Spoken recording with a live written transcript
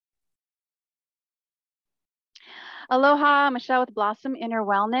Aloha, Michelle with Blossom Inner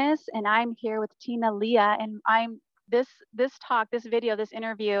Wellness, and I'm here with Tina Leah. And this talk, this video, this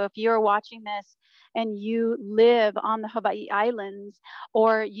interview. If you're watching this and you live on the Hawaii Islands,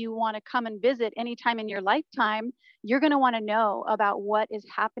 or you want to come and visit anytime in your lifetime, you're going to want to know about what is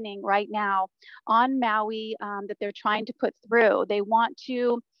happening right now on Maui that they're trying to put through. They want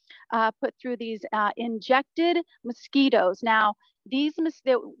to put through these injected mosquitoes. Now,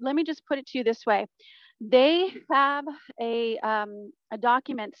 let me just put it to you this way. They have a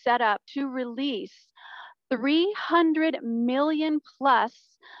document set up to release 300 million plus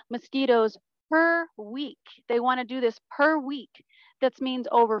mosquitoes per week. They want to do this per week. That means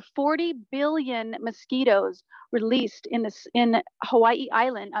over 40 billion mosquitoes released in Hawaii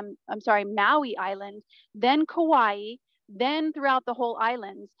Island. I'm sorry, Maui Island, then Kauai, then throughout the whole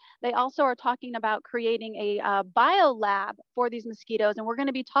islands. They also are talking about creating a bio lab for these mosquitoes. And we're going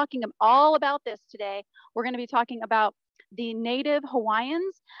to be talking all about this today. We're going to be talking about the native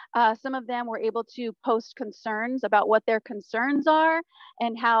Hawaiians. Some of them were able to post concerns about what their concerns are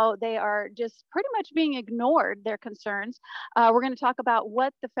and how they are just pretty much being ignored, their concerns. We're going to talk about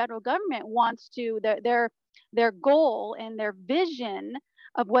what the federal government wants to, their goal and their vision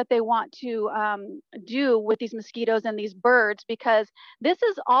of what they want to do with these mosquitoes and these birds, because this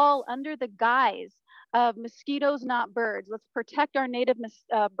is all under the guise of mosquitoes, not birds. Let's protect our native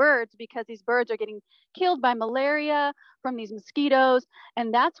birds, because these birds are getting killed by malaria from these mosquitoes.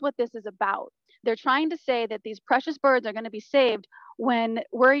 And that's what this is about. They're trying to say that these precious birds are going to be saved when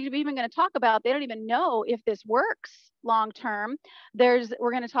we're even going to talk about, they don't even know if this works long term. We're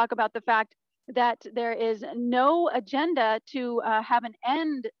going to talk about the fact that there is no agenda to have an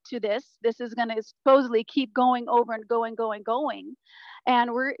end to this. This is going to supposedly keep going over and going.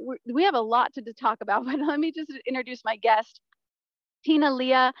 And we have a lot to talk about, but let me just introduce my guest, Tina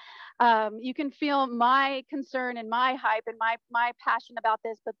Leah. You can feel my concern and my hype and my passion about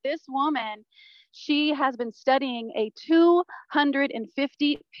this, but this woman, she has been studying a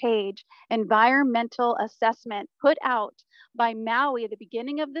 250-page environmental assessment put out by Maui at the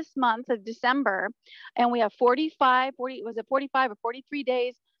beginning of this month of December. And we have 45 or 43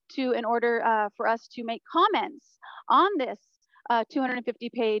 days in order for us to make comments on this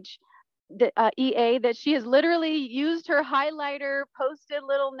 250-page EA that she has literally used her highlighter, posted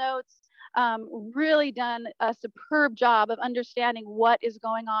little notes, really done a superb job of understanding what is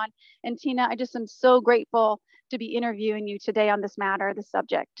going on. And Tina, I just am so grateful to be interviewing you today on this matter, this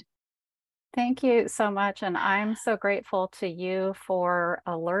subject. Thank you so much. And I'm so grateful to you for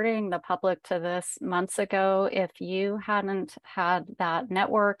alerting the public to this months ago. If you hadn't had that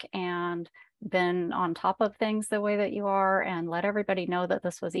network and been on top of things the way that you are and let everybody know that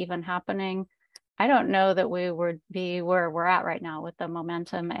this was even happening, I don't know that we would be where we're at right now with the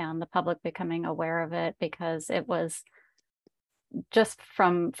momentum and the public becoming aware of it, because it was just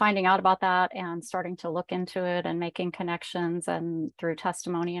from finding out about that and starting to look into it and making connections and through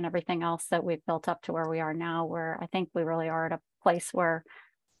testimony and everything else that we've built up to where we are now, where I think we really are at a place where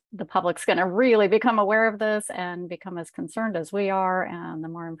the public's going to really become aware of this and become as concerned as we are. And the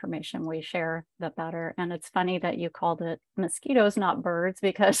more information we share, the better. And it's funny that you called it mosquitoes, not birds,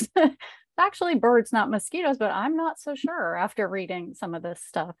 because it's actually birds, not mosquitoes, but I'm not so sure after reading some of this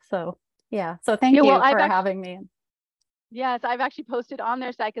stuff. So yeah, so thank you for having me. Yes, I've actually posted on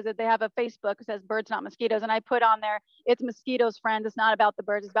their site, because they have a Facebook that says birds, not mosquitoes. And I put on there, it's mosquitoes, friends. It's not about the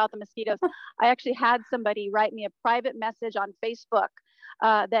birds, it's about the mosquitoes. I actually had somebody write me a private message on Facebook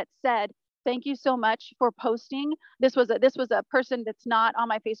that said, thank you so much for posting. This was a person that's not on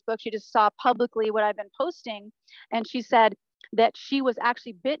my Facebook. She just saw publicly what I've been posting. And she said that she was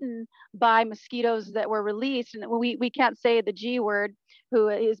actually bitten by mosquitoes that were released. And we can't say the G word, who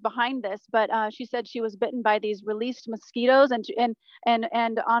is behind this, but she said she was bitten by these released mosquitoes, and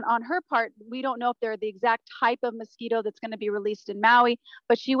on her part, we don't know if they're the exact type of mosquito that's going to be released in Maui,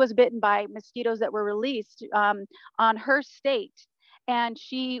 but she was bitten by mosquitoes that were released on her state, and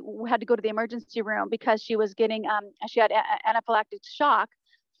she had to go to the emergency room because she was getting she had anaphylactic shock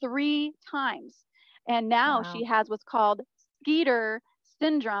 3 times, and now she has what's called Skeeter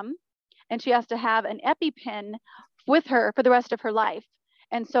syndrome, and she has to have an EpiPen with her for the rest of her life.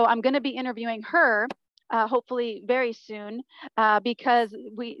 And so I'm going to be interviewing her hopefully very soon, because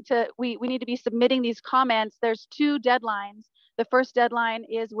we need to be submitting these comments. There's 2 deadlines. The first deadline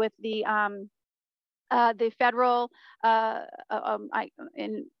is with the the federal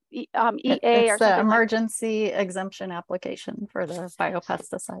EA It's or the something like. emergency exemption application for the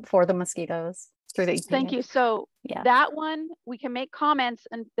biopesticide for the mosquitoes through the EPA. Thank you. So yeah, that one, we can make comments,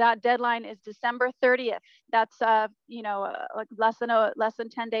 and that deadline is December 30th. That's like less than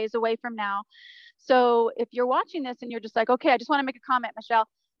 10 days away from now. So if you're watching this and you're just like, okay, I just want to make a comment, Michelle,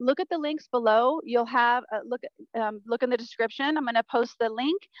 look at the links below. You'll have look in the description. I'm going to post the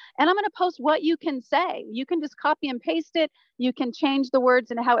link, and I'm going to post what you can say. You can just copy and paste it. You can change the words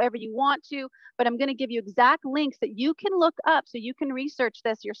in however you want to, but I'm going to give you exact links that you can look up so you can research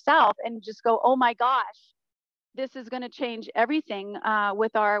this yourself and just go, oh my gosh, this is going to change everything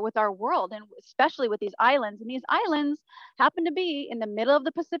with our world, and especially with these islands. And these islands happen to be in the middle of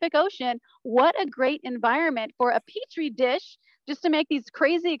the Pacific Ocean. What a great environment for a petri dish just to make these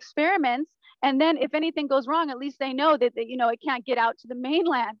crazy experiments. And then if anything goes wrong, at least they know that it can't get out to the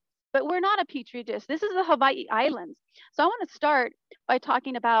mainland. But we're not a petri dish. This is the Hawaii Islands. So I want to start by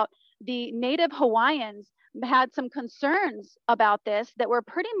talking about the native Hawaiians had some concerns about this that were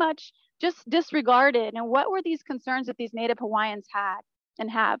pretty much just disregarded. And what were these concerns that these native Hawaiians had and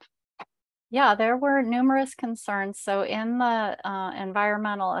have? Yeah, there were numerous concerns. So in the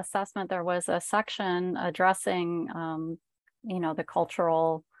environmental assessment, there was a section addressing, the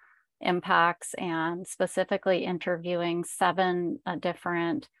cultural impacts and specifically interviewing 7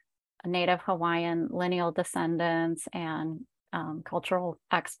 different Native Hawaiian lineal descendants and cultural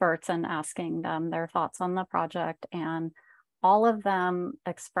experts and asking them their thoughts on the project. And all of them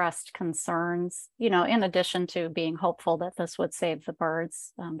expressed concerns, in addition to being hopeful that this would save the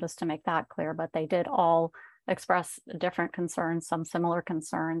birds, just to make that clear, but they did all express different concerns, some similar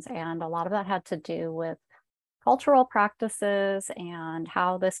concerns. And a lot of that had to do with cultural practices and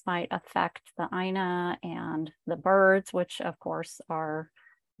how this might affect the Aina and the birds, which of course are,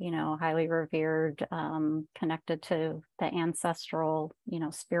 highly revered, connected to the ancestral,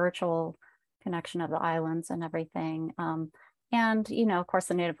 spiritual connection of the islands and everything. And, of course,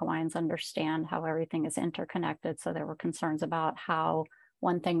 the Native Hawaiians understand how everything is interconnected. So there were concerns about how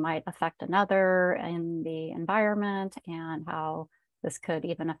one thing might affect another in the environment and how this could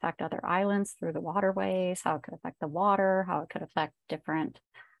even affect other islands through the waterways, how it could affect the water, how it could affect different,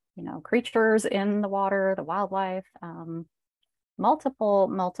 creatures in the water, the wildlife,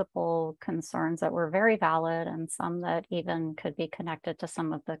 multiple concerns that were very valid, and some that even could be connected to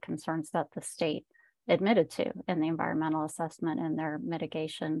some of the concerns that the state admitted to in the environmental assessment and their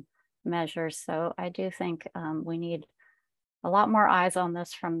mitigation measures. So I do think we need a lot more eyes on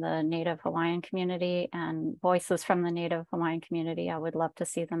this from the Native Hawaiian community and voices from the Native Hawaiian community. I would love to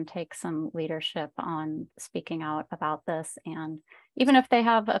see them take some leadership on speaking out about this. And even if they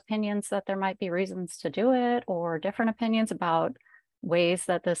have opinions that there might be reasons to do it, or different opinions about ways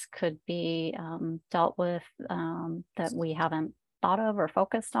that this could be dealt with that we haven't thought of or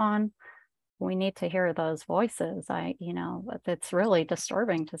focused on, we need to hear those voices. It's really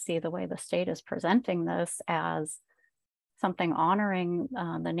disturbing to see the way the state is presenting this as something honoring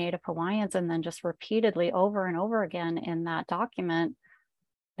the Native Hawaiians, and then just repeatedly over and over again in that document,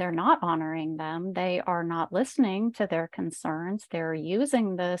 they're not honoring them. They are not listening to their concerns. They're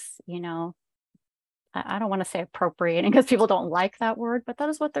using this, I don't want to say appropriating because people don't like that word, but that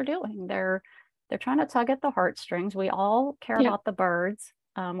is what they're doing. They're trying to tug at the heartstrings. We all care about the birds.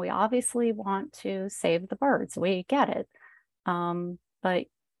 We obviously want to save the birds. We get it. But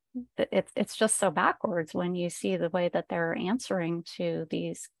it's just so backwards when you see the way that they're answering to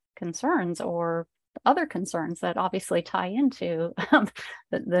these concerns or other concerns that obviously tie into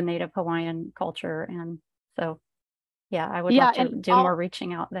the Native Hawaiian culture. And so, yeah, I would love to do more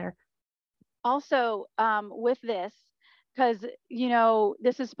reaching out there. Also, with this, because,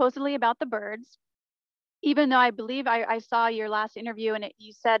 this is supposedly about the birds, even though I believe I saw your last interview and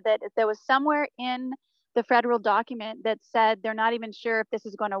you said that there was somewhere in the federal document that said they're not even sure if this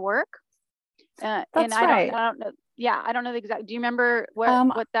is going to work. That's right. I don't know. Yeah, I don't know the exact. Do you remember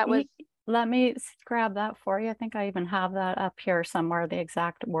what that was? Let me grab that for you. I think I even have that up here somewhere, the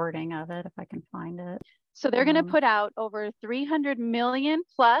exact wording of it, if I can find it. So they're going to put out over 300 million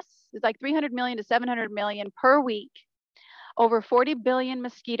plus, it's like 300 million to 700 million per week, over 40 billion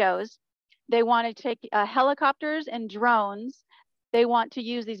mosquitoes. They want to take helicopters and drones. They want to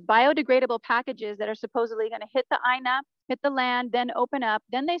use these biodegradable packages that are supposedly going to hit the Aina, hit the land, then open up.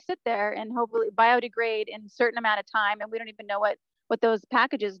 Then they sit there and hopefully biodegrade in a certain amount of time. And we don't even know what those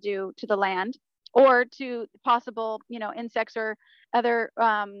packages do to the land or to possible, insects or other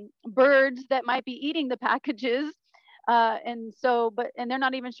birds that might be eating the packages. And they're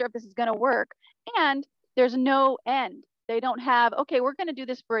not even sure if this is going to work. And there's no end. They don't have, okay, we're going to do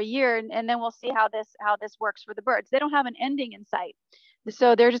this for a year and then we'll see how this works for the birds. They don't have an ending in sight.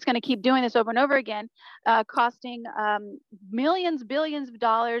 So they're just going to keep doing this over and over again, costing millions, billions of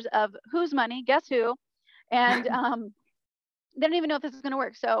dollars of whose money? Guess who? And they don't even know if this is going to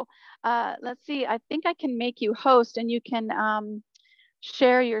work. So let's see. I think I can make you host, and you can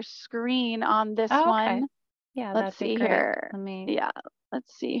share your screen on this one. Yeah, let's see great. here. Yeah,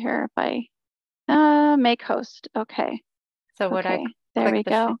 let's see here if I make host. Okay. So would okay. There we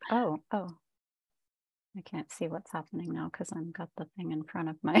go. Oh. I can't see what's happening now because I've got the thing in front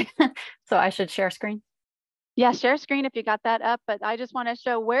of my, so I should share screen? Yeah, share screen if you got that up, but I just want to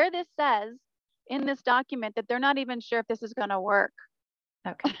show where this says in this document that they're not even sure if this is going to work.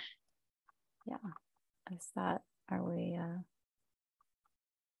 Okay. Yeah. Are we?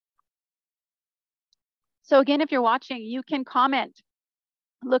 So again, if you're watching, you can comment.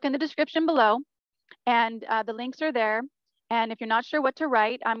 Look in the description below, and the links are there. And if you're not sure what to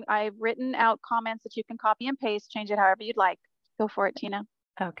write, I've written out comments that you can copy and paste, change it however you'd like. Go for it, Tina.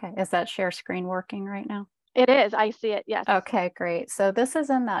 Okay. Is that share screen working right now? It is. I see it. Yes. Okay, great. So this is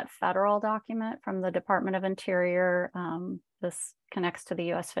in that federal document from the Department of Interior. This connects to the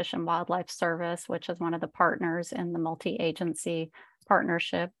U.S. Fish and Wildlife Service, which is one of the partners in the multi-agency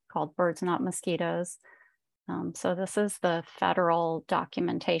partnership called Birds Not Mosquitoes. So this is the federal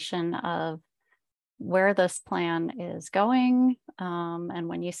documentation of where this plan is going. And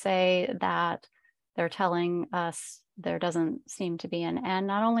when you say that they're telling us there doesn't seem to be an end,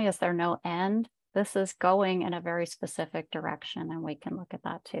 not only is there no end, this is going in a very specific direction, and we can look at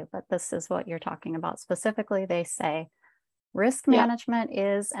that too. But this is what you're talking about. Specifically, they say risk management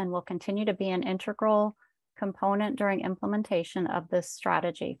is and will continue to be an integral component during implementation of this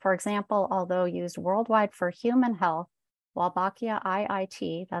strategy. For example, although used worldwide for human health, wolbachia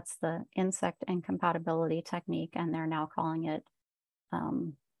IIT, that's the insect incompatibility technique, and they're now calling it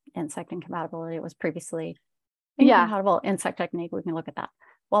insect incompatibility. It was previously incompatible insect technique. We can look at that.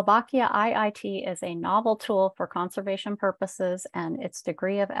 Wolbachia IIT is a novel tool for conservation purposes, and its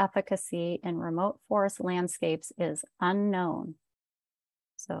degree of efficacy in remote forest landscapes is unknown.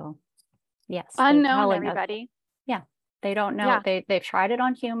 So, yes, unknown, everybody. Yeah, they don't know. Yeah. They've tried it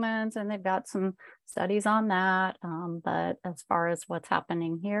on humans, and they've got some studies on that. But as far as what's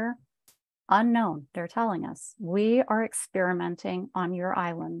happening here, unknown. They're telling us we are experimenting on your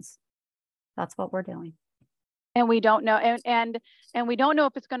islands. That's what we're doing. And we don't know, and we don't know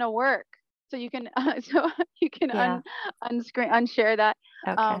if it's going to work. So you can unshare that.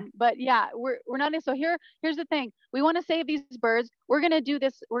 Okay. But yeah, we're not. So here's the thing. We want to save these birds. We're going to do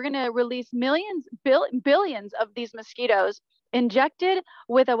this. We're going to release billions of these mosquitoes injected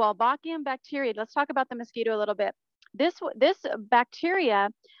with a wolbachia bacteria. Let's talk about the mosquito a little bit. This bacteria,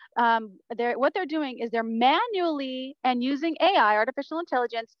 what they're doing is they're manually and using AI, artificial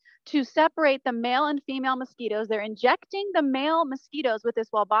intelligence, to separate the male and female mosquitoes. They're injecting the male mosquitoes with this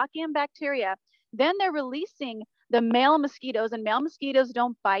wolbachia bacteria. Then they're releasing the male mosquitoes, and male mosquitoes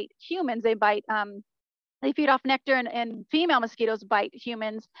don't bite humans. They bite, they feed off nectar, and female mosquitoes bite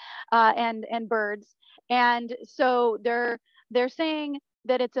humans and birds. And so they're saying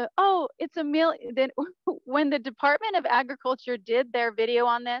that it's a million. Then when the Department of Agriculture did their video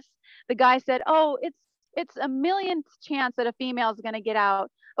on this, the guy said, oh, it's a millionth chance that a female is going to get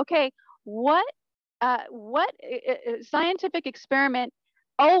out. Okay, what scientific experiment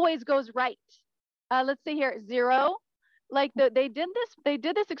always goes right? Let's see here, 0. Like they did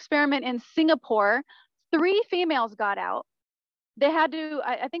this experiment in Singapore. 3 females got out. They had to,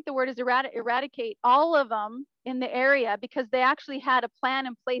 I think the word is eradicate all of them in the area, because they actually had a plan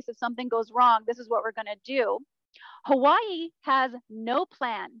in place. If something goes wrong, this is what we're going to do. Hawaii has no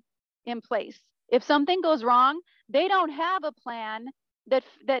plan in place. If something goes wrong, they don't have a plan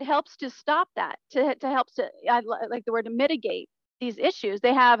that helps to stop that, to I like the word, to mitigate these issues.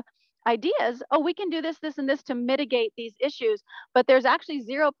 They have ideas. Oh, we can do this, this, and this to mitigate these issues, but there's actually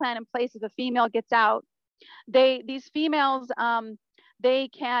 0 plan in place if a female gets out. These females, they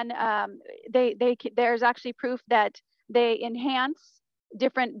can, there's actually proof that they enhance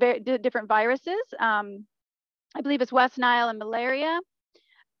different viruses. I believe it's West Nile and malaria.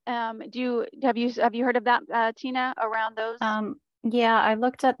 Have you heard of that, Tina, around those? Yeah, I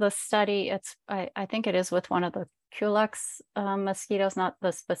looked at the study. I think it is with one of the Culex mosquitoes, not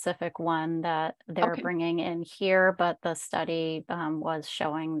the specific one that they're bringing in here, but the study was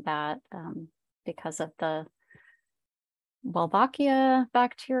showing that because of the wolbachia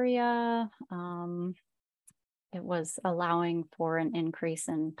bacteria, it was allowing for an increase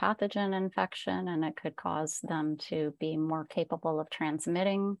in pathogen infection, and it could cause them to be more capable of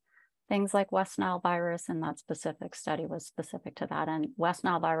transmitting things like West Nile virus, and that specific study was specific to that. And West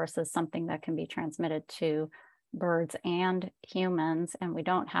Nile virus is something that can be transmitted to birds and humans, and we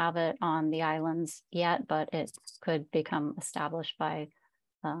don't have it on the islands yet, but it could become established by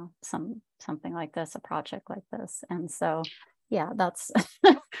something like this, a project like this. And so, yeah, that's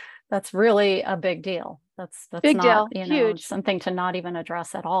that's really a big deal. That's Big not, deal. you know, Huge. something to not even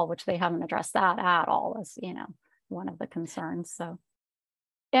address at all, which they haven't addressed that at all, as, you know, one of the concerns. So,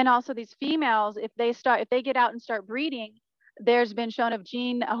 And also these females, if they get out and start breeding, there's been shown of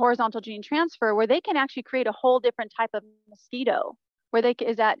a horizontal gene transfer where they can actually create a whole different type of mosquito. Where they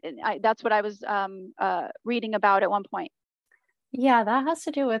is that that's what I was reading about at one point. yeah, that has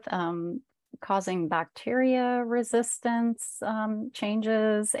to do with causing bacteria resistance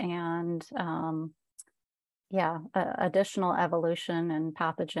changes, and yeah, additional evolution and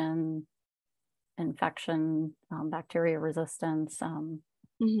pathogen infection, bacteria resistance,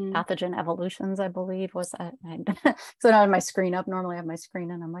 pathogen evolutions, I believe was so now I have my screen up. Normally I have my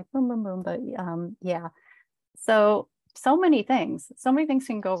screen and I'm like boom, boom, boom. But yeah, so many things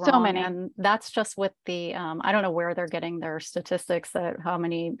can go wrong. So many. And that's just with the I don't know where they're getting their statistics that how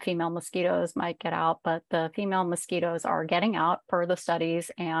many female mosquitoes might get out, but the female mosquitoes are getting out per the studies,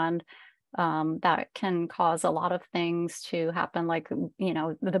 and that can cause a lot of things to happen, like, you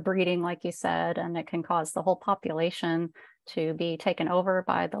know, the breeding, like you said, and it can cause the whole population to be taken over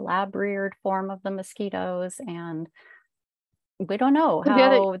by the lab reared form of the mosquitoes. And we don't know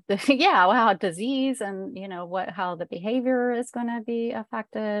how how disease and, you know, how the behavior is going to be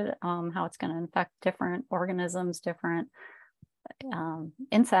affected, how it's going to infect different organisms, different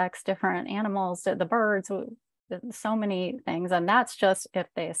insects, different animals, the birds, so many things. And that's just if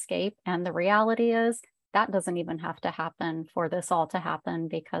they escape. And the reality is that doesn't even have to happen for this all to happen,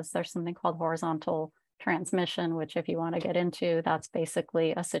 because there's something called horizontal transmission, which, if you want to get into, that's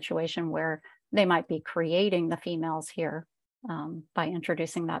basically a situation where they might be creating the females here by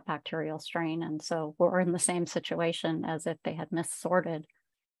introducing that bacterial strain. And so we're in the same situation as if they had missorted.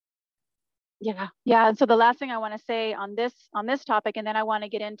 Yeah. And so the last thing I want to say on this topic, and then I want to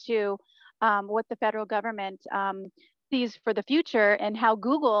get into what the federal government sees for the future, and how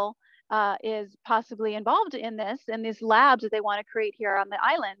Google is possibly involved in these labs that they want to create here on the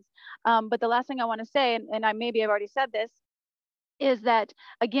islands. But the last thing I want to say, and maybe I've already said this, is that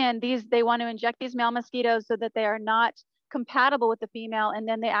again, they want to inject these male mosquitoes so that they are not compatible with the female, and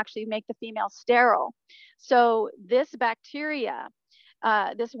then they actually make the female sterile. So this bacteria,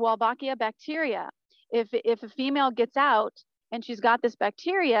 this wolbachia bacteria, if a female gets out and she's got this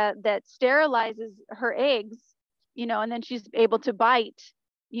bacteria that sterilizes her eggs, you know, and then she's able to bite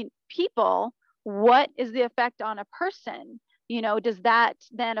people, what is the effect on a person? You know, does that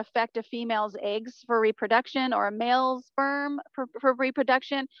then affect a female's eggs for reproduction, or a male's sperm for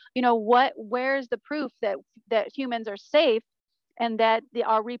reproduction? You know, where's the proof that humans are safe, and that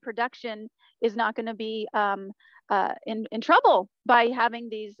our reproduction is not going to be in trouble by having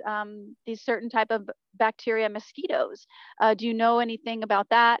these certain type of bacteria mosquitoes? Do you know anything about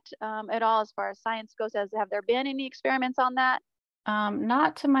that at all, as far as science goes? Have there been any experiments on that?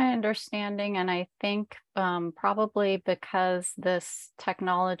 Not to my understanding, and I think probably because this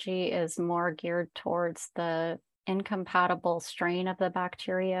technology is more geared towards the incompatible strain of the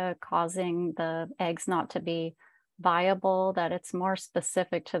bacteria causing the eggs not to be viable, that it's more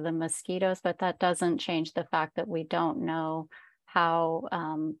specific to the mosquitoes. But that doesn't change the fact that we don't know how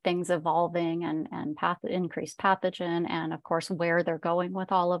things evolving and increased pathogen, and of course where they're going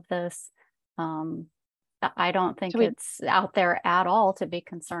with all of this. I don't think it's out there at all to be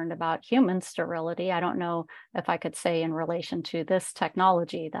concerned about human sterility. I don't know if I could say in relation to this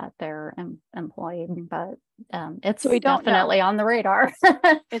technology that they're employing, but it's definitely on the radar.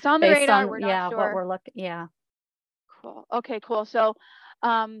 It's on the radar. We're not sure. What we're looking. Yeah. Cool. Okay, cool. So,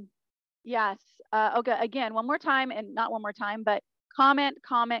 yes. Okay. Again, one more time, and not one more time, but comment.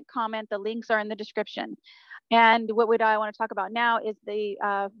 The links are in the description. And what I want to talk about now is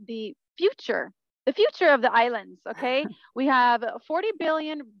the future. The future of the islands, okay? We have 40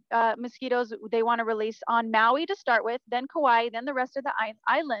 billion mosquitoes they want to release on Maui to start with, then Kauai, then the rest of the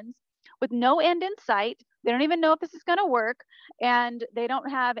islands, with no end in sight. They don't even know if this is going to work, and they don't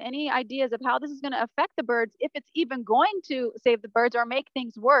have any ideas of how this is going to affect the birds, if it's even going to save the birds or make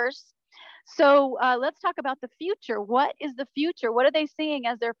things worse. So let's talk about the future. What is the future? What are they seeing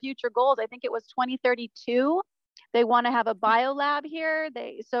as their future goals? I think it was 2032. They want to have a biolab here.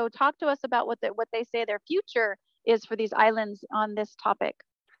 So talk to us about what they say their future is for these islands on this topic.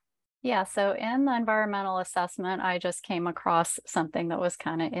 Yeah, so in the environmental assessment, I just came across something that was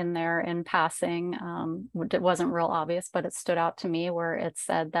kind of in there in passing. It wasn't real obvious, but it stood out to me where it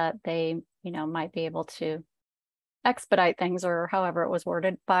said that they, might be able to expedite things, or however it was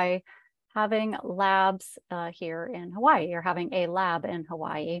worded, by having labs here in Hawaii, or having a lab in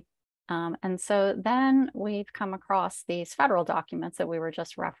Hawaii. And so then we've come across these federal documents that we were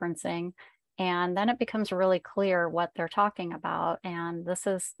just referencing, and then it becomes really clear what they're talking about. And this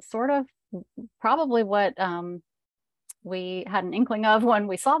is sort of probably what we had an inkling of when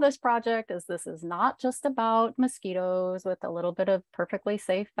we saw this project, is this is not just about mosquitoes with a little bit of perfectly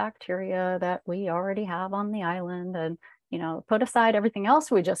safe bacteria that we already have on the island, and put aside everything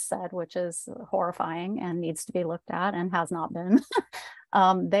else we just said, which is horrifying and needs to be looked at and has not been.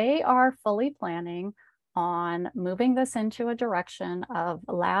 They are fully planning on moving this into a direction of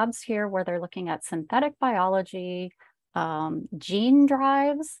labs here where they're looking at synthetic biology, gene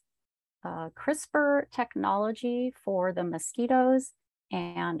drives, CRISPR technology for the mosquitoes,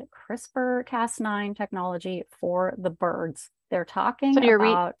 and CRISPR-Cas9 technology for the birds. They're talking So you're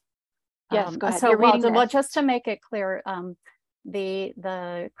about yes, go ahead. so You're well, reading well, this. just to make it clear,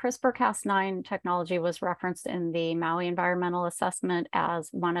 the CRISPR-Cas9 technology was referenced in the Maui environmental assessment as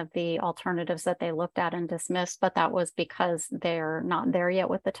one of the alternatives that they looked at and dismissed, but that was because they're not there yet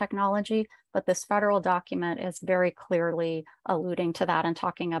with the technology. But this federal document is very clearly alluding to that and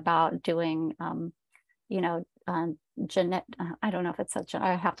talking about doing, genetic, I don't know if it's such,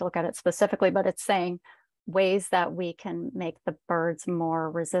 I have to look at it specifically, but it's saying ways that we can make the birds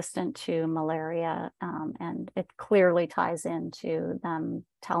more resistant to malaria. And it clearly ties into them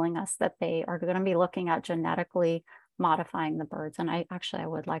telling us that they are going to be looking at genetically modifying the birds. And I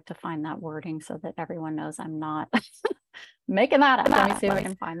would like to find that wording so that everyone knows I'm not making that up. Let me see if I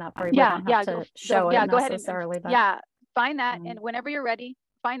can find that for you. Yeah, We don't have to show it go ahead and necessarily, but yeah, find that. And whenever you're ready,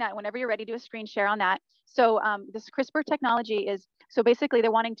 do a screen share on that. So this CRISPR technology is, so basically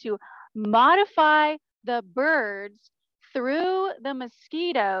they're wanting to modify the birds through the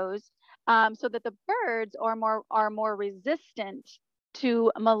mosquitoes, so that the birds are more resistant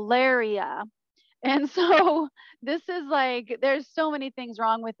to malaria. And so this is like, there's so many things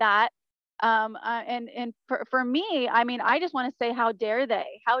wrong with that. And for me, I mean, I just want to say, how dare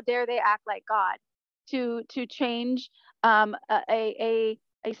they act like God to change a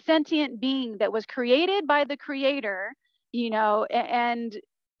sentient being that was created by the creator, and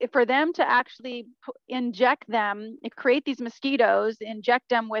for them to actually inject them, create these mosquitoes, inject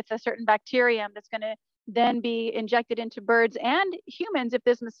them with a certain bacterium that's going to then be injected into birds and humans if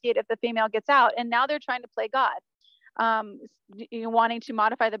the female gets out. And now they're trying to play God, wanting to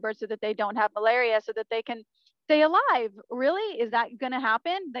modify the birds so that they don't have malaria, so that they can stay alive. Really? Is that going to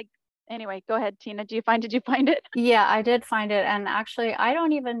happen? Like, anyway, go ahead, Tina. Did you find it? Yeah, I did find it. And actually, I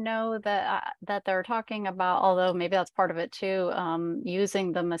don't even know that they're talking about, although maybe that's part of it too,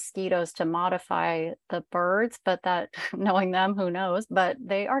 using the mosquitoes to modify the birds, but that knowing them, who knows, but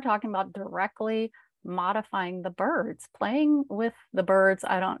they are talking about directly modifying the birds, playing with the birds.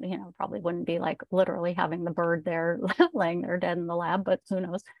 I don't, probably wouldn't be like literally having the bird there laying there dead in the lab, but who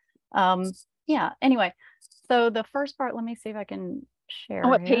knows. Yeah, anyway, so the first part, let me see if I can share And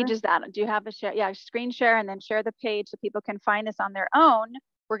what here. page is that? Do you have a share? Yeah, screen share and then share the page so people can find this on their own.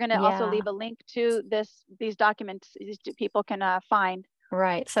 We're going to also leave a link to these documents people can find.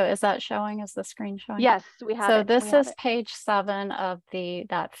 Right. So is that showing? Is the screen showing? Yes, we have so it. This is page 7 of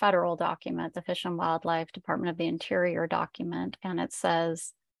that federal document, the Fish and Wildlife Department of the Interior document. And it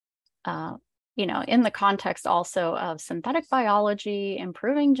says, in the context also of synthetic biology,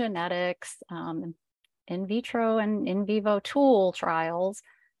 improving genetics, in vitro and in vivo tool trials.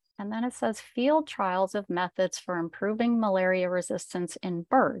 And then it says field trials of methods for improving malaria resistance in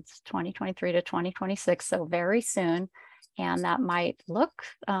birds, 2023 to 2026. So very soon. And that might look,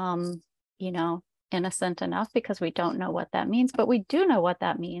 innocent enough because we don't know what that means, but we do know what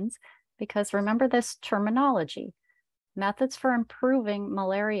that means because remember this terminology, methods for improving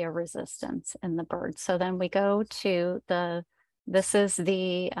malaria resistance in the birds. So then we go to this is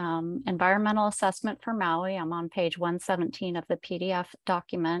the environmental assessment for Maui. I'm on page 117 of the PDF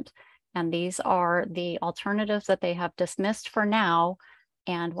document. And these are the alternatives that they have dismissed for now.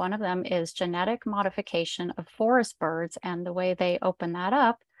 And one of them is genetic modification of forest birds. And the way they open that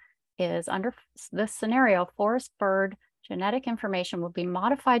up is under this scenario, forest bird genetic information will be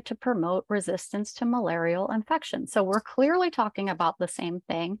modified to promote resistance to malarial infection. So we're clearly talking about the same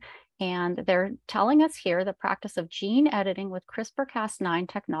thing. And they're telling us here the practice of gene editing with CRISPR-Cas9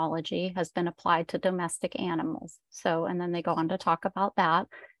 technology has been applied to domestic animals. So, and then they go on to talk about that.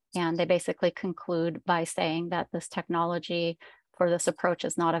 And they basically conclude by saying that this technology for this approach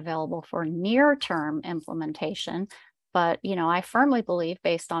is not available for near-term implementation. But, you know, I firmly believe,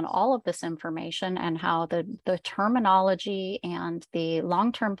 based on all of this information and how the terminology and the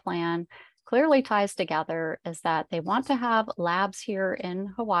long-term plan clearly ties together, is that they want to have labs here in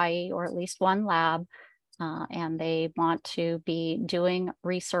Hawaii, or at least one lab, and they want to be doing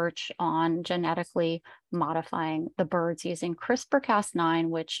research on genetically modifying the birds using CRISPR-Cas9,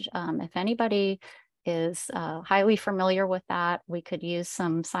 which if anybody is highly familiar with that, we could use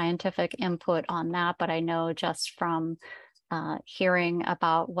some scientific input on that. But I know just from hearing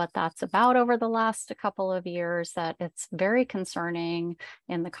about what that's about over the last couple of years, that it's very concerning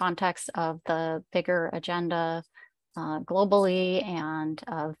in the context of the bigger agenda globally, and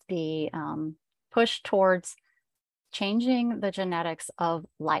of the push towards changing the genetics of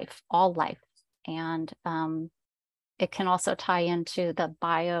life, all life. And it can also tie into the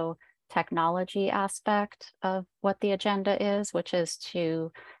biotechnology aspect of what the agenda is, which is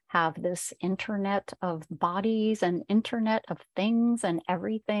to have this internet of bodies and internet of things, and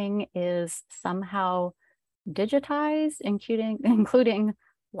everything is somehow digitized, including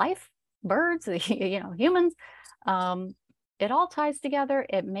life, birds, you know, humans. It all ties together.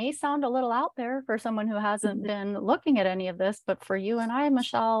 It may sound a little out there for someone who hasn't been looking at any of this, but for you and I,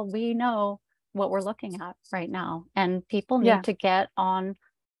 Michelle, we know what we're looking at right now, and people need to get on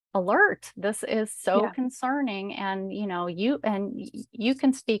alert. This is so concerning. And, you know, you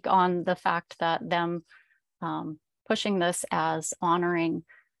can speak on the fact that them pushing this as honoring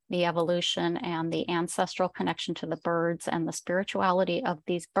the evolution and the ancestral connection to the birds and the spirituality of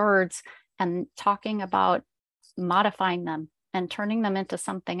these birds, and talking about modifying them and turning them into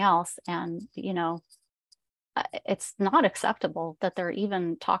something else. And, you know, it's not acceptable that they're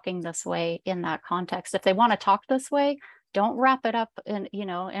even talking this way in that context. If they want to talk this way, don't wrap it up in, you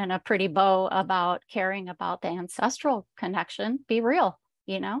know, in a pretty bow about caring about the ancestral connection. Be real,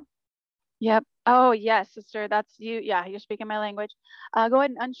 you know? Yep. Oh, yes, sister. That's you. Yeah, you're speaking my language. Go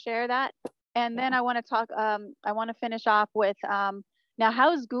ahead and unshare that. And then I want to talk, I want to finish off with, now,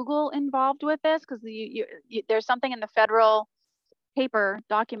 how is Google involved with this? Because there's something in the federal paper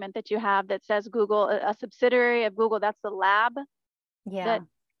document that you have that says Google, a subsidiary of Google, that's the lab. Yeah.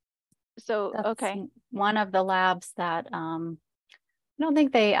 So, that's okay. One of the labs that, I don't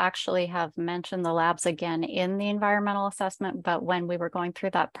think they actually have mentioned the labs again in the environmental assessment, but when we were going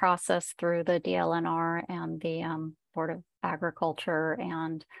through that process through the DLNR and the Board of Agriculture,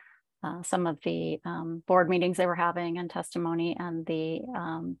 and some of the board meetings they were having and testimony, and the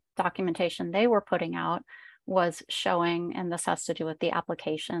documentation they were putting out was showing, and this has to do with the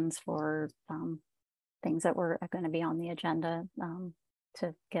applications for things that were going to be on the agenda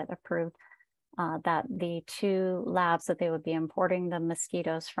to get approved, that the two labs that they would be importing the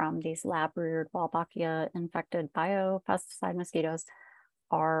mosquitoes from, these lab-reared wolbachia infected biopesticide mosquitoes,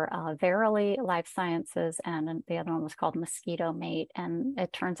 are Verily Life Sciences, and the other one was called Mosquito Mate. And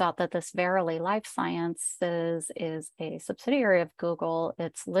it turns out that this Verily Life Sciences is a subsidiary of Google.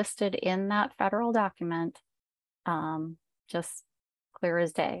 It's listed in that federal document, just clear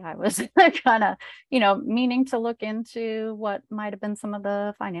as day. I was kind of, you know, meaning to look into what might have been some of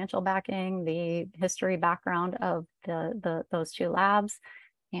the financial backing, the history background of those two labs,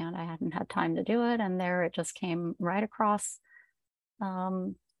 and I hadn't had time to do it. And there it just came right across.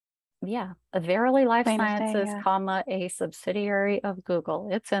 Yeah, a Verily Life Sciences, comma, a subsidiary of Google.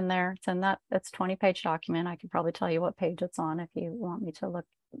 It's in there. It's in that. It's 20-page document. I can probably tell you what page it's on if you want me to look.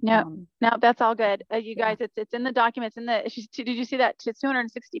 No, that's all good. You guys, it's in the documents. Did you see that? It's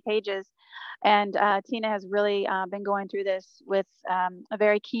 260 pages, and Tina has really been going through this with a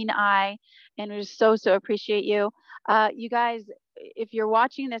very keen eye, and we just so appreciate you. You guys, if you're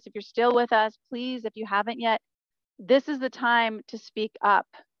watching this, if you're still with us, please, if you haven't yet, this is the time to speak up.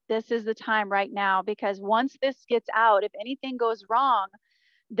 This is the time right now, because once this gets out, if anything goes wrong,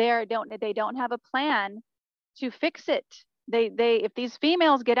 they don't have a plan to fix it. If these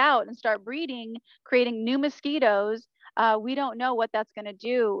females get out and start breeding, creating new mosquitoes, we don't know what that's going to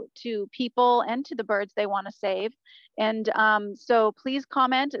do to people and to the birds they want to save. And so please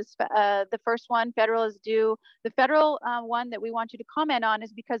comment. The first one, federal is due. The federal one that we want you to comment on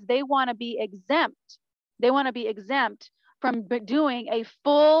is because they want to be exempt. They want to be exempt from doing a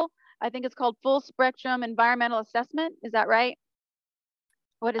full, I think it's called full spectrum environmental assessment. Is that right?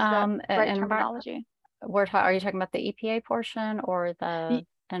 What is the right terminology? Are you talking about the EPA portion or the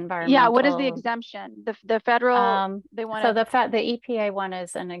environmental? Yeah, what is the exemption? The federal, they want to. So the EPA one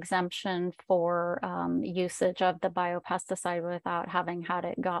is an exemption for usage of the biopesticide without having had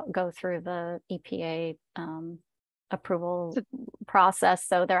it go through the EPA approval process.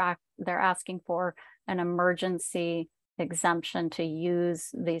 So they're asking for an emergency exemption to use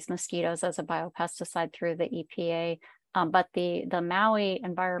these mosquitoes as a biopesticide through the EPA. But the Maui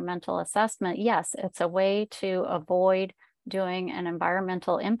environmental assessment, yes, it's a way to avoid doing an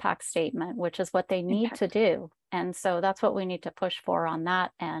environmental impact statement, which is what they need to do. And so that's what we need to push for on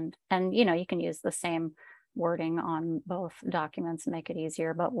that end. And, you know, you can use the same wording on both documents and make it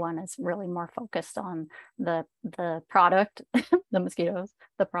easier, but one is really more focused on the product, the mosquitoes,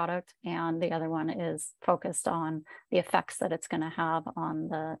 the product, and the other one is focused on the effects that it's going to have on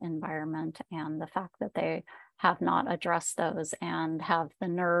the environment and the fact that they have not addressed those and have the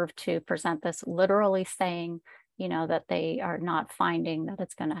nerve to present this literally saying, you know, that they are not finding that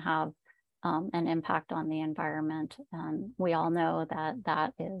it's going to have an impact on the environment. And we all know that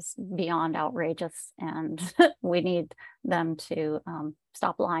that is beyond outrageous, and we need them to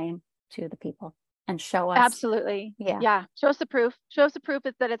stop lying to the people and show us. Absolutely. Yeah. Show us the proof. Show us the proof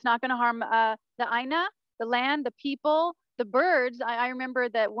that it's not going to harm the Aina, the land, the people, the birds. I remember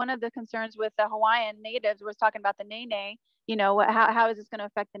that one of the concerns with the Hawaiian natives was talking about the nene. You know, how is this going to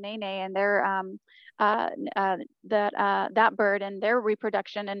affect the nene and their that bird and their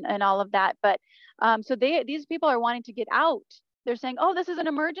reproduction and all of that. But so these people are wanting to get out. They're saying, oh, this is an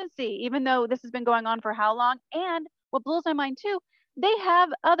emergency, even though this has been going on for how long? And what blows my mind too, they have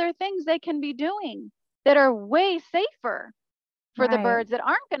other things they can be doing that are way safer for the birds that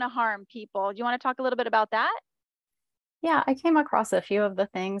aren't going to harm people. Do you want to talk a little bit about that? Yeah, I came across a few of the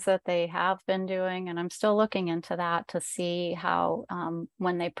things that they have been doing, and I'm still looking into that to see how,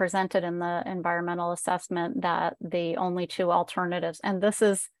 when they presented in the environmental assessment, that the only two alternatives, and this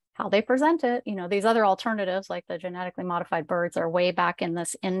is how they present it, you know, these other alternatives like the genetically modified birds are way back in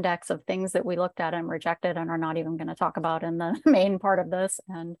this index of things that we looked at and rejected and are not even going to talk about in the main part of this.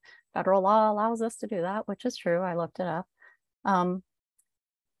 And federal law allows us to do that, which is true. I looked it up.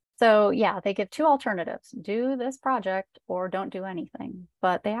 So yeah, they give two alternatives: do this project or don't do anything.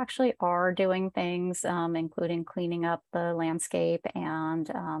 But they actually are doing things, including cleaning up the landscape and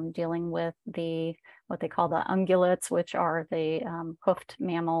dealing with what they call the ungulates, which are the hoofed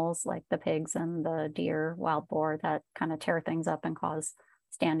mammals like the pigs and the deer, wild boar, that kind of tear things up and cause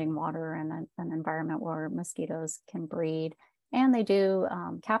standing water and an environment where mosquitoes can breed. And they do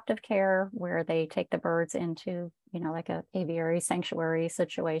captive care, where they take the birds into, you know, like a aviary sanctuary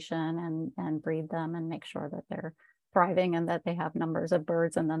situation and breed them and make sure that they're thriving and that they have numbers of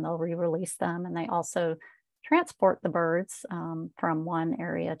birds, and then they'll re-release them. And they also transport the birds from one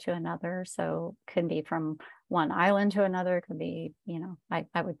area to another. So it can be from one island to another. It could be, you know,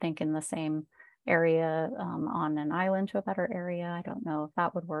 I would think in the same area on an island to a better area. I don't know if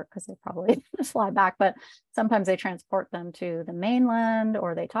that would work because they probably fly back, but sometimes they transport them to the mainland,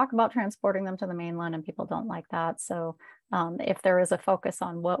 or they talk about transporting them to the mainland, and people don't like that. So if there is a focus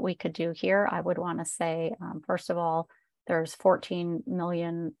on what we could do here, I would want to say, first of all, there's 14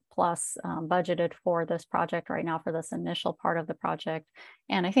 million plus budgeted for this project right now for this initial part of the project.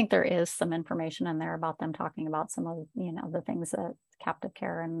 And I think there is some information in there about them talking about some of, you know, the things that captive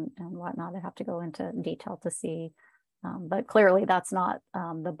care and whatnot. I have to go into detail to see. But clearly that's not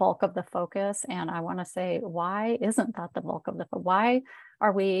the bulk of the focus. And I want to say, why isn't that the bulk of the focus? Why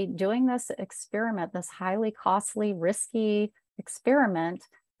are we doing this experiment, this highly costly, risky experiment?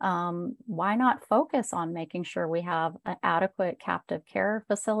 Why not focus on making sure we have adequate captive care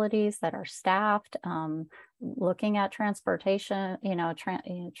facilities that are staffed, looking at transportation, you know,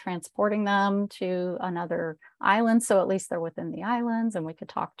 transporting them to another island, so at least they're within the islands, and we could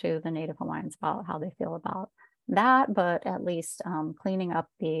talk to the Native Hawaiians about how they feel about that, but at least cleaning up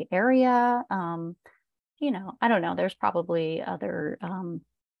the area. You know, I don't know, there's probably other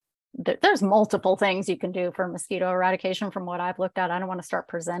there's multiple things you can do for mosquito eradication from what I've looked at. I don't want to start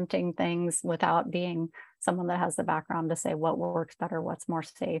presenting things without being someone that has the background to say what works better, what's more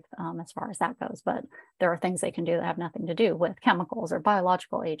safe as far as that goes. But there are things they can do that have nothing to do with chemicals or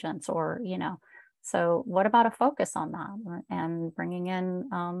biological agents, or, you know, so what about a focus on that and bringing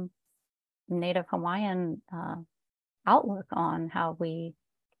in Native Hawaiian outlook on how we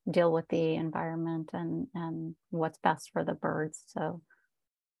deal with the environment and what's best for the birds. So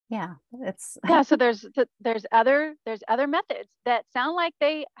yeah, it's so there's other methods that sound like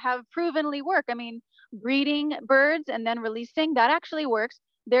they have provenly work. I mean, breeding birds and then releasing, that actually works.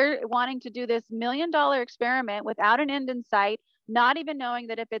 They're wanting to do this $1 million experiment without an end in sight, not even knowing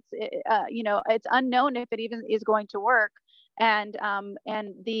that if it's you know, it's unknown if it even is going to work. And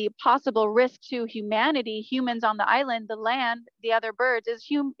the possible risk to humanity, humans on the island, the land, the other birds, is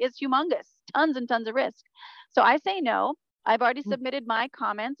humongous. Tons and tons of risk. So I say no. I've already submitted my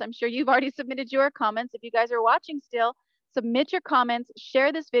comments. I'm sure you've already submitted your comments. If you guys are watching still, submit your comments,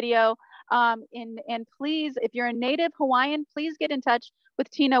 share this video. And please, if you're a native Hawaiian, please get in touch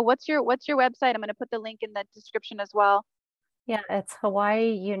with Tina. What's your website? I'm going to put the link in the description as well. Yeah, it's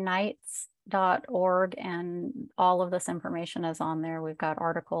hawaiiunites.org, and all of this information is on there. We've got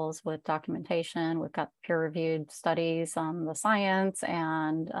articles with documentation, we've got peer-reviewed studies on the science,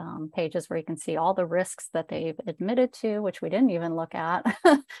 and pages where you can see all the risks that they've admitted to, which we didn't even look at.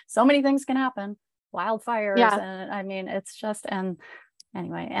 So many things can happen, wildfires, Yeah. and I mean, it's just, and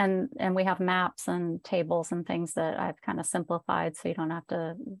anyway, and we have maps and tables and things that I've kind of simplified, so you don't have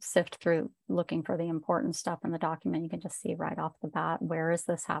to sift through looking for the important stuff in the document. You can just see right off the bat, where is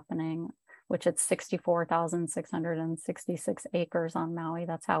this happening, which it's 64,666 acres on Maui.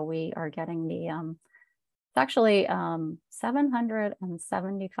 That's how we are getting the, it's actually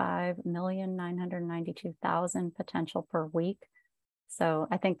 775,992,000 potential per week. So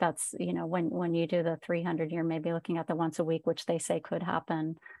I think that's, you know, when you do the 300, you're maybe looking at the once a week, which they say could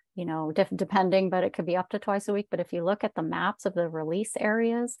happen, you know, depending, but it could be up to twice a week. But if you look at the maps of the release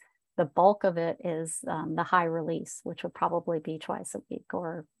areas, the bulk of it is the high release, which would probably be twice a week,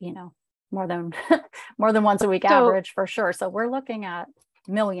 or, you know, more than once a week average for sure. So we're looking at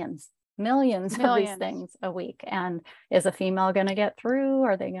millions of these things a week. And is a female going to get through?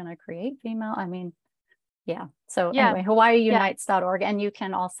 Are they going to create female? I mean, yeah. So anyway, hawaiiunites.org. And you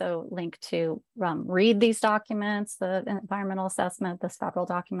can also link to read these documents, the environmental assessment, the federal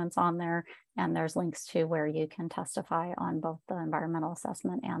documents on there. And there's links to where you can testify on both the environmental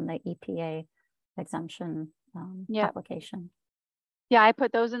assessment and the EPA exemption application. Yeah, I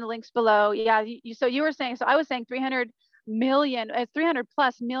put those in the links below. Yeah. So you were saying, so I was saying 300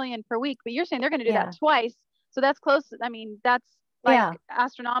 plus million per week, but you're saying they're going to do that twice. So that's close. I mean, that's like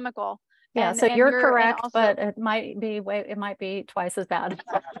astronomical. Yeah, so you're correct, but it might be twice as bad.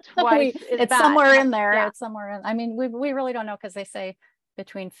 It's somewhere in there. Yeah. It's somewhere in. I mean, we really don't know, because they say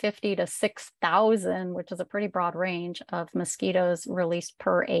between 50 to 6,000, which is a pretty broad range of mosquitoes released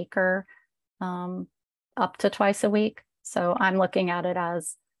per acre, up to twice a week. So I'm looking at it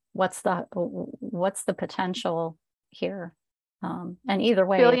as what's the potential here, and either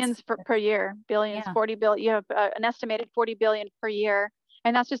way, billions per year, billions, 40 billion. You have an estimated 40 billion per year.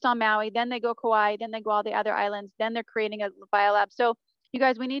 And that's just on Maui. Then they go Kauai, then they go all the other islands, then they're creating a biolab. So you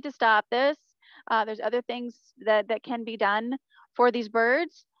guys, we need to stop this. There's other things that can be done for these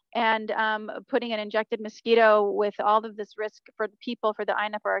birds, and putting an injected mosquito with all of this risk for the people, for the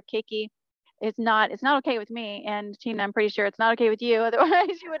Aina, for our keiki, it's not okay with me. And Tina, I'm pretty sure it's not okay with you.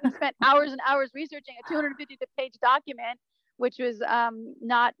 Otherwise you would have spent hours and hours researching a 250-page document, which was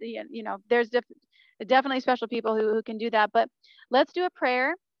not, you know, there's definitely special people who can do that. But let's do a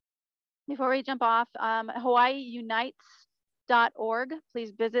prayer before we jump off. hawaiiunites.org.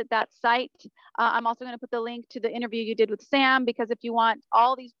 Please visit that site. I'm also going to put the link to the interview you did with Sam, because if you want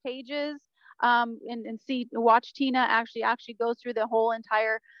all these pages and watch Tina actually go through the whole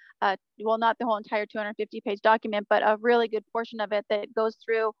entire, well, not the whole entire 250-page document, but a really good portion of it that goes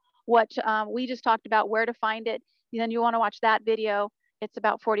through what we just talked about, where to find it. Then you want to watch that video. It's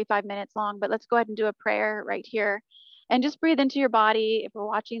about 45 minutes long, but let's go ahead and do a prayer right here, and just breathe into your body if we're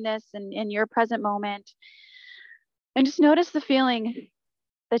watching this and in your present moment, and just notice the feeling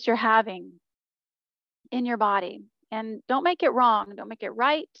that you're having in your body. And don't make it wrong. Don't make it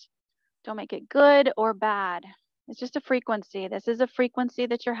right. Don't make it good or bad. It's just a frequency. This is a frequency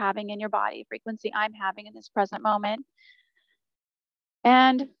that you're having in your body, frequency I'm having in this present moment.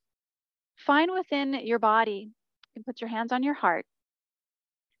 And find within your body, you can put your hands on your heart,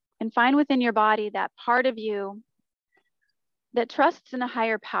 and find within your body that part of you that trusts in a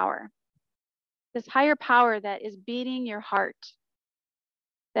higher power, this higher power that is beating your heart,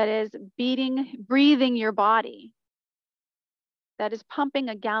 that is breathing your body, that is pumping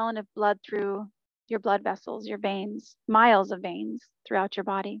a gallon of blood through your blood vessels, your veins, miles of veins throughout your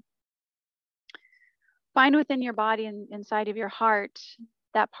body. Find within your body and inside of your heart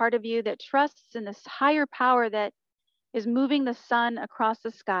that part of you that trusts in this higher power that is moving the sun across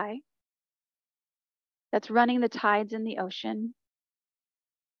the sky, that's running the tides in the ocean,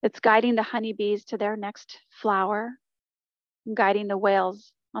 that's guiding the honeybees to their next flower, guiding the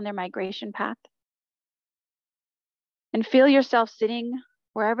whales on their migration path. And feel yourself sitting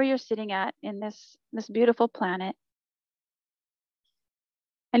wherever you're sitting at in this beautiful planet.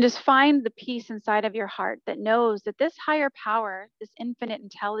 And just find the peace inside of your heart that knows that this higher power, this infinite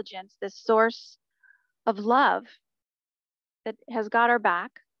intelligence, this source of love that has got our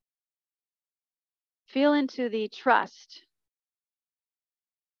back. Feel into the trust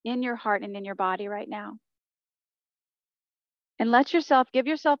in your heart and in your body right now. And give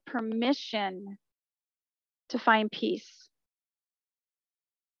yourself permission to find peace.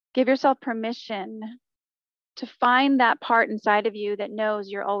 Give yourself permission to find that part inside of you that knows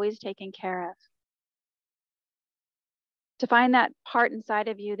you're always taken care of. To find that part inside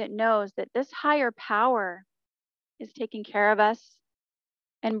of you that knows that this higher power is taking care of us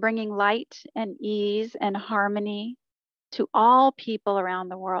and bringing light and ease and harmony to all people around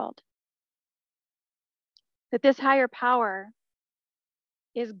the world. That this higher power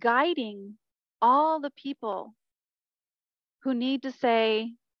is guiding all the people who need to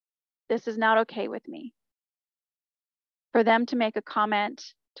say, this is not okay with me. For them to make a comment,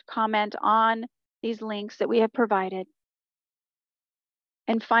 to comment on these links that we have provided.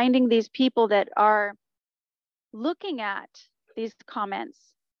 And finding these people that are looking at these comments,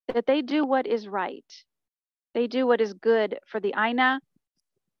 that they do what is right. They do what is good for the Aina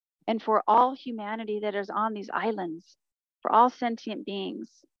and for all humanity that is on these islands, for all sentient beings,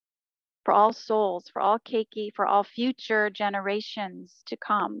 for all souls, for all keiki, for all future generations to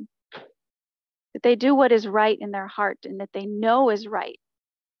come. That they do what is right in their heart and that they know is right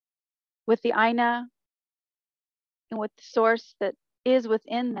with the Aina and with the source that is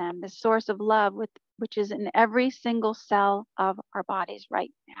within them, the source of love which is in every single cell of our bodies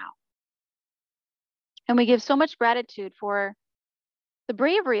right now. And we give so much gratitude for the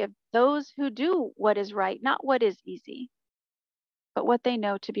bravery of those who do what is right, not what is easy, but what they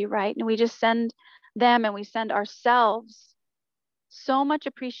know to be right. And we just send them and we send ourselves so much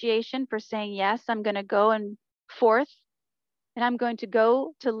appreciation for saying, yes, I'm going to go and forth, and I'm going to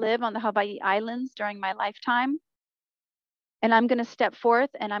go to live on the Hawaii Islands during my lifetime. And I'm going to step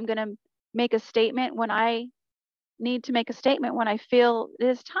forth and I'm going to make a statement when I need to make a statement, when I feel it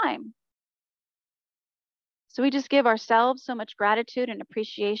is time. So we just give ourselves so much gratitude and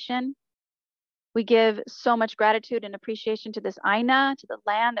appreciation. We give so much gratitude and appreciation to this Aina, to the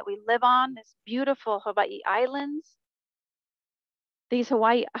land that we live on, this beautiful Hawaii Islands. These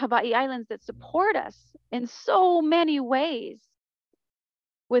Hawaii Islands that support us in so many ways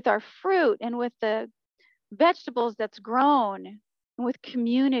with our fruit and with the vegetables that's grown, and with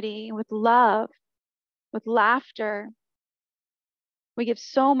community, and with love, with laughter. We give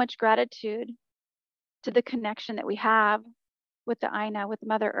so much gratitude to the connection that we have with the Aina, with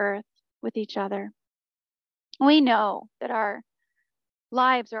Mother Earth, with each other. We know that our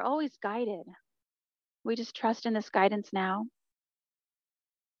lives are always guided. We just trust in this guidance now.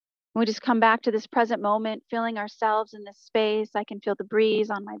 We just come back to this present moment, feeling ourselves in this space. I can feel the breeze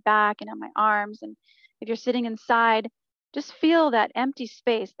on my back and on my arms. And if you're sitting inside, just feel that empty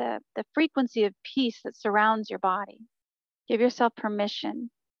space, the frequency of peace that surrounds your body. Give yourself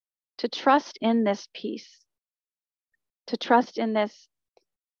permission to trust in this peace, to trust in this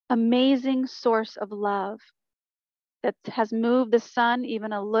amazing source of love that has moved the sun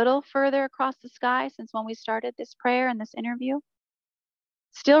even a little further across the sky since when we started this prayer and this interview.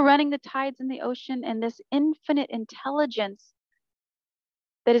 Still running the tides in the ocean, and this infinite intelligence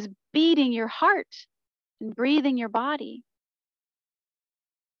that is beating your heart and breathing your body.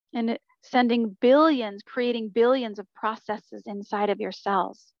 And sending billions, creating billions of processes inside of your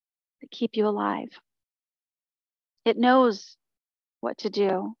cells that keep you alive. It knows what to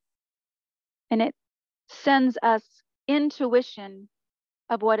do. And it sends us intuition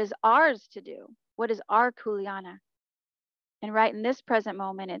of what is ours to do, what is our kuleana. And right in this present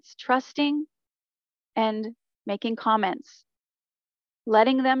moment, it's trusting and making comments,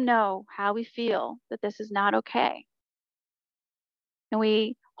 letting them know how we feel, that this is not okay. And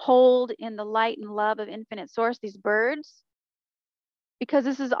we hold in the light and love of infinite source these birds, because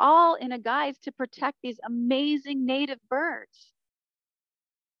this is all in a guise to protect these amazing native birds.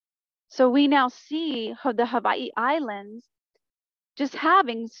 So we now see the Hawaii Islands just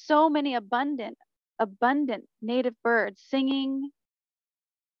having so many abundant native birds singing,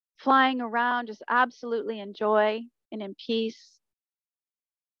 flying around, just absolutely in joy and in peace.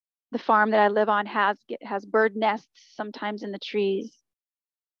 The farm that I live on has bird nests sometimes in the trees.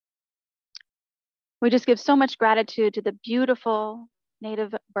 We just give so much gratitude to the beautiful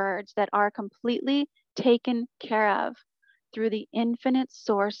native birds that are completely taken care of through the infinite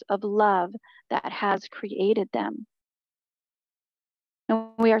source of love that has created them.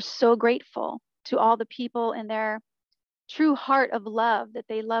 And we are so grateful to all the people in their true heart of love that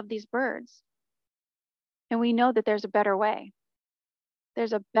they love these birds. And we know that there's a better way.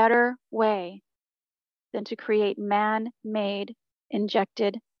 There's a better way than to create man-made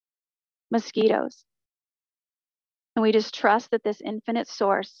injected mosquitoes. And we just trust that this infinite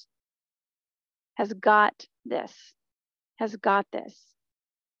source has got this,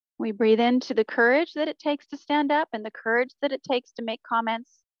 We breathe into the courage that it takes to stand up and the courage that it takes to make comments.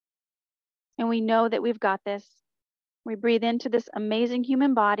 And we know that we've got this. We breathe into this amazing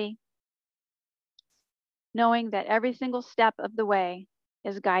human body, knowing that every single step of the way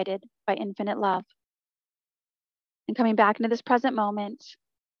is guided by infinite love. And coming back into this present moment,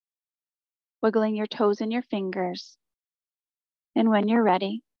 wiggling your toes and your fingers. And when you're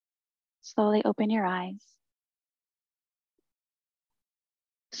ready, slowly open your eyes.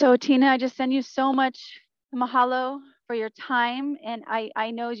 So Tina, I just send you so much mahalo for your time. And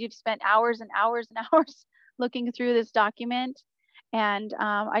I know you've spent hours and hours and hours looking through this document. And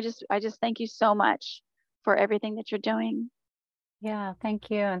I just thank you so much for everything that you're doing. Yeah,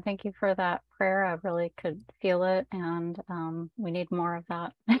 thank you. And thank you for that prayer. I really could feel it. And we need more of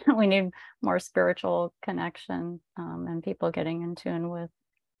that. We need more spiritual connection and people getting in tune with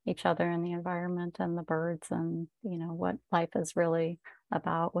each other and the environment and the birds and, you know, what life is really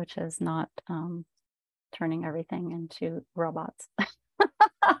about, which is not turning everything into robots.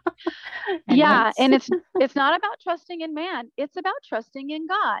 Yeah, and it's not about trusting in man. It's about trusting in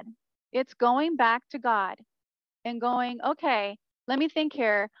God. It's going back to God and going, okay, let me think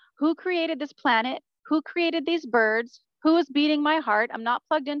here. Who created this planet? Who created these birds? Who is beating my heart? I'm not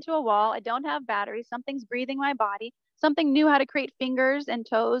plugged into a wall. I don't have batteries. Something's breathing my body. Something knew how to create fingers and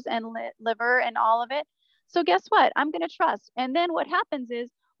toes and liver and all of it. So guess what? I'm going to trust. And then what happens is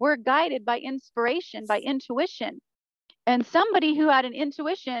we're guided by inspiration, by intuition. And somebody who had an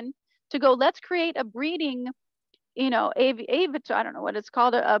intuition to go, let's create a breeding, I don't know what it's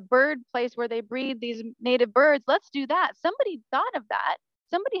called, a bird place where they breed these native birds. Let's do that. Somebody thought of that.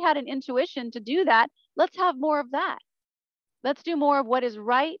 Somebody had an intuition to do that. Let's have more of that. Let's do more of what is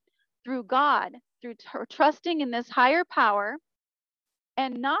right through God, through trusting in this higher power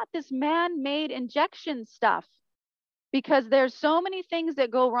and not this man-made injection stuff, because there's so many things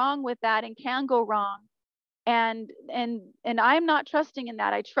that go wrong with that and can go wrong. And I'm not trusting in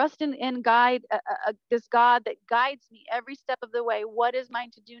that. I trust in guide this God that guides me every step of the way. What is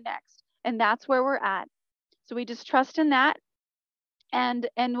mine to do next? And that's where we're at. So we just trust in that. And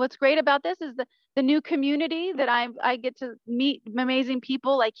what's great about this is the new community that I get to meet amazing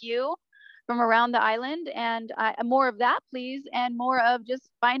people like you from around the island, and more of that, please, and more of just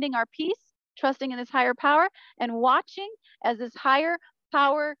finding our peace, trusting in this higher power, and watching as this higher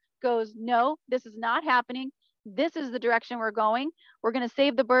power goes, no, this is not happening. This is the direction we're going. We're going to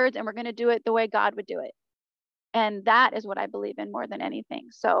save the birds, and we're going to do it the way God would do it. And that is what I believe in more than anything.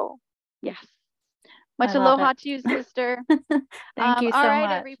 So yes. Much aloha to you, sister. Thank you so all right,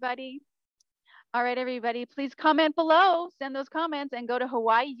 much. everybody. All right, everybody, please comment below, send those comments, and go to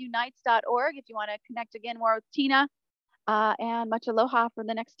hawaiiunites.org if you want to connect again more with Tina. And much aloha for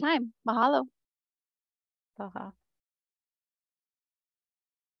the next time. Mahalo. Aloha.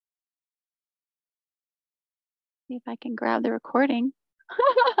 See if I can grab the recording.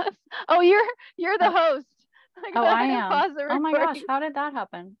 Oh, you're the host. Oh, I am. Oh my gosh, how did that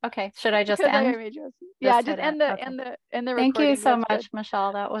happen? Okay, should I just end? Yeah, just end the recording. Thank you so much,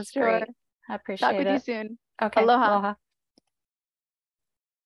 Michelle. That was great. I appreciate it. Talk with you soon. Okay, Aloha. aloha.